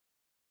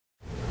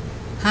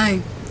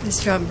Hi, this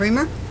is Robin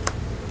Bremer,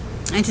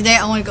 and today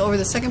I want to go over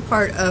the second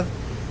part of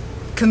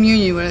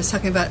communion when I was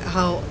talking about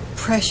how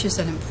precious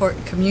and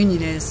important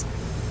communion is.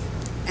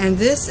 And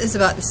this is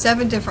about the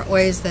 7 different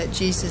ways that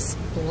Jesus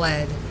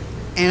bled.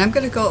 And I'm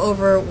going to go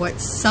over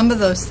what some of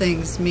those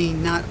things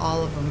mean, not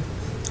all of them.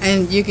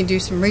 And you can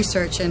do some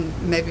research and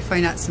maybe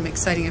find out some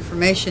exciting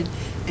information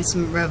and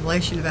some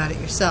revelation about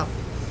it yourself.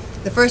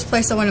 The first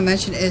place I want to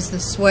mention is the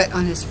sweat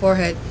on his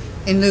forehead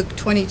in Luke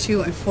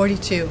 22 and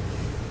 42.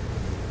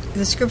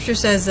 The scripture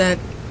says that,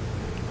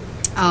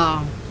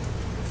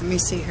 let me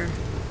see here,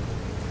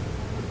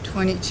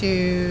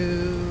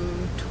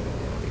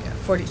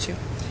 42.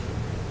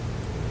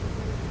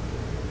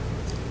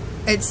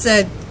 It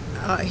said,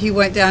 he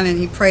went down and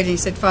he prayed and he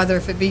said, "Father,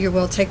 if it be your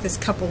will, take this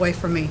cup away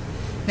from me.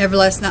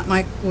 Nevertheless, not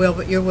my will,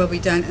 but your will be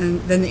done."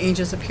 And then the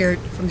angels appeared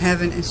from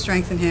heaven and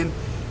strengthened him.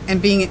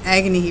 And being in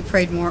agony, he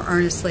prayed more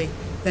earnestly.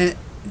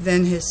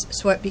 Then his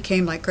sweat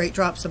became like great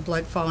drops of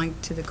blood falling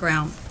to the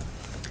ground.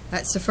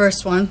 That's the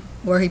first one,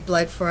 where he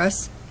bled for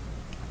us.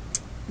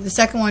 The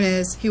second one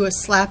is he was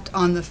slapped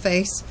on the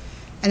face,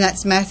 and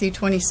that's Matthew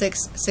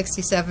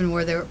 26:67,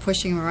 where they were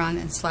pushing him around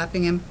and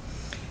slapping him.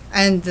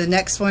 And the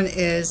next one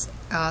is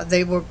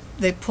they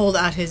pulled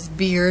out his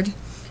beard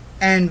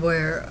and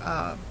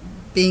were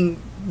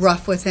being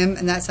rough with him,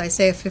 and that's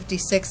Isaiah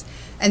 56,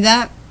 and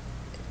that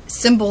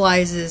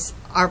symbolizes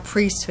our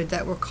priesthood,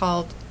 that we're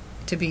called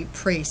to be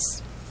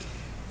priests.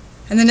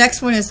 And the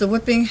next one is the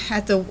whipping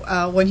at the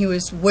when he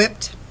was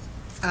whipped.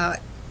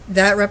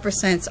 That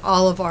represents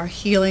all of our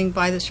healing.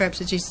 By the stripes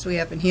of Jesus we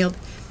have been healed.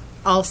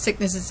 All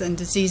sicknesses and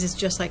diseases,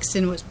 just like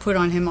sin was put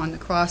on him on the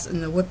cross,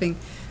 and the whipping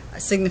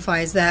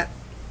signifies that.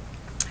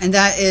 And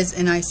that is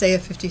in Isaiah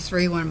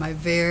 53, one of my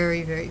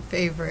very, very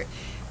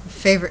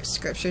favorite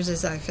scriptures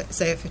is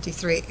Isaiah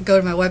 53. Go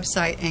to my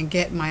website and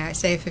get my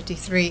Isaiah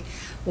 53,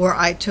 where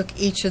I took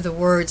each of the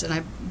words and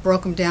I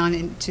broke them down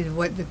into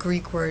what the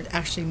Greek word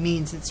actually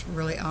means. It's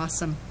really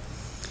awesome.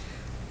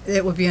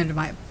 It would be under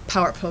my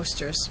power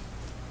posters.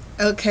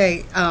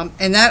 Okay,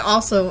 and that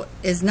also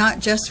is not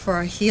just for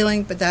our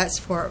healing, but that's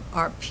for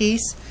our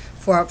peace,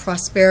 for our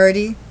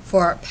prosperity,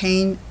 for our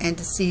pain and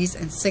disease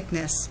and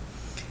sickness.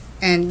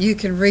 And you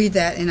can read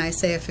that in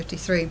Isaiah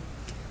 53.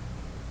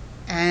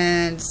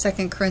 And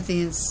 2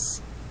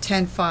 Corinthians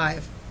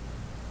 10:5.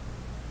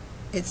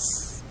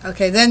 It's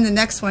okay. Then the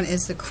next one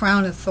is the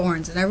crown of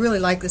thorns, and I really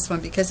like this one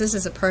because this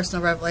is a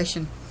personal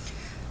revelation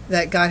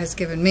that God has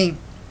given me.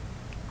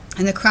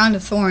 And the crown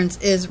of thorns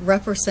is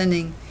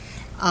representing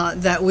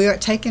that we are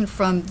taken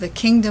from the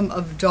kingdom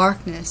of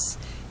darkness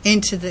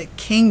into the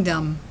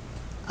kingdom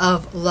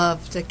of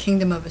love, the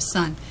kingdom of His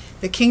Son.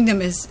 The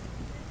kingdom is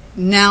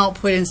now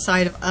put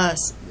inside of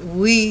us.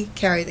 We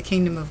carry the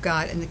kingdom of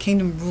God, and the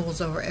kingdom rules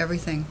over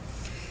everything.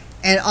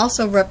 And it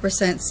also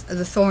represents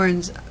the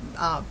thorns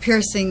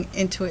piercing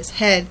into His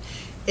head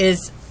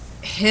is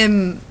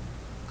Him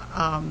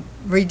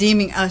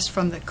redeeming us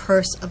from the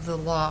curse of the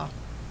law.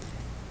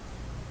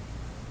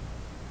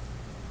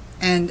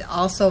 And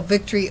also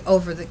victory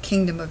over the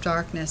kingdom of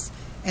darkness,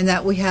 and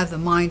that we have the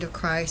mind of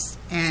Christ,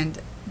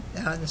 and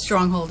the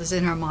stronghold is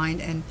in our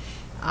mind, and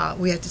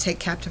we have to take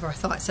captive our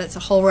thoughts. That's a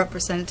whole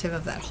representative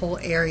of that whole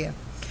area.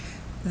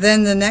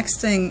 Then the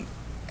next thing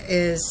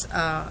is,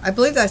 I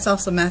believe that's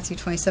also Matthew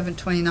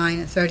 27:29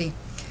 and 30.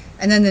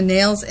 And then the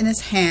nails in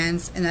His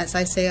hands, and that's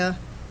Isaiah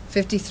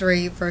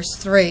 53 verse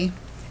 3.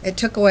 It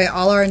took away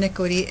all our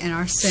iniquity and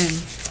our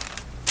sin.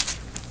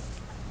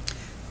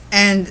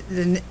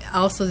 And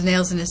also the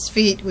nails in His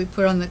feet, we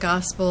put on the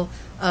gospel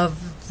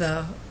of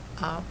the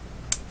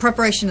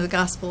preparation of the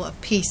gospel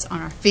of peace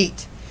on our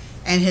feet.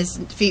 And His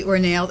feet were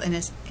nailed, and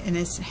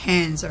his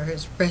hands or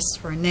His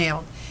wrists were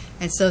nailed.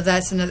 And so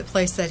that's another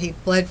place that He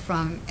bled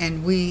from,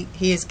 and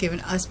He has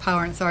given us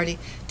power and authority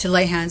to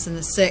lay hands on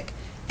the sick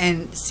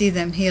and see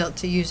them healed,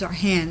 to use our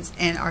hands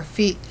and our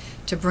feet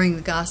to bring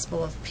the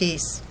gospel of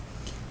peace.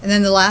 And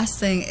then the last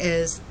thing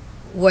is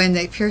when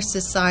they pierced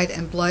His side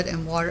and blood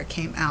and water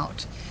came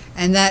out.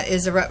 And that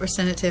is a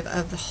representative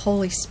of the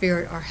Holy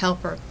Spirit, our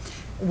helper,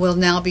 will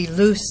now be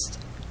loosed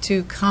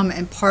to come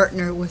and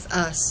partner with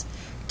us,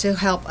 to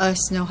help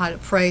us know how to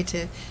pray,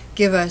 to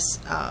give us,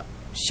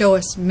 show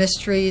us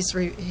mysteries.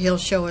 He'll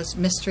show us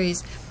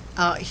mysteries.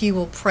 He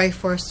will pray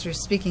for us through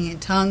speaking in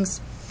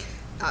tongues.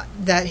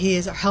 That He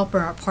is our helper,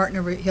 our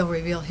partner. He'll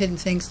reveal hidden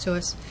things to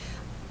us,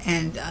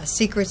 and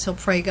secrets. He'll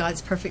pray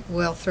God's perfect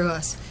will through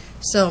us.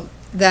 So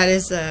that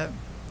is a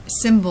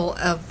symbol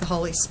of the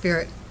Holy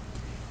Spirit.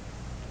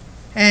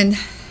 And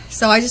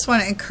so I just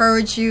want to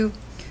encourage you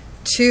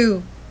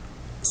to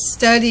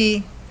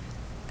study,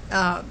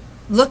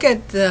 look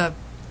at the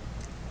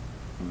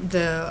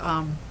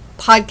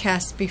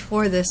podcast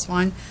before this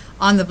one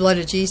on the blood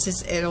of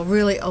Jesus. It'll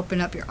really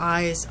open up your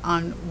eyes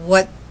on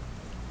what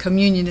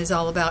communion is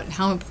all about and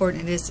how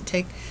important it is to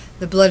take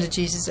the blood of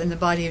Jesus and the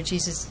body of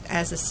Jesus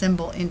as a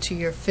symbol into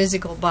your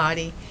physical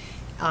body,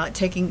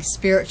 taking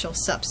spiritual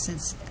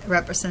substance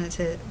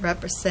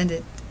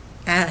represented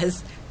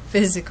as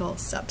physical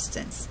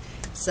substance.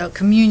 So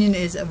communion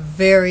is a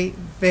very,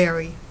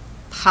 very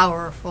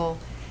powerful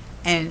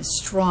and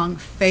strong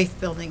faith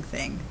building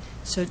thing.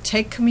 So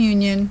take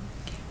communion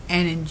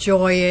and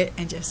enjoy it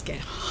and just get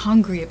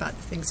hungry about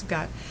the things of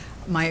God.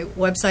 My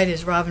website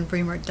is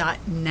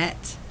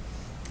robinbremer.net.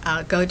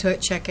 Go to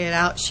it, check it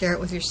out, share it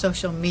with your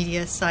social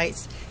media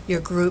sites, your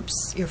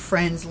groups, your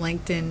friends,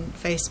 LinkedIn,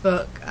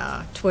 Facebook,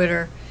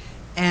 Twitter,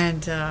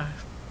 and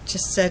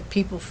just set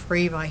people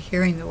free by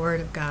hearing the Word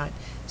of God.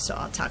 So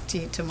I'll talk to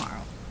you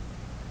tomorrow.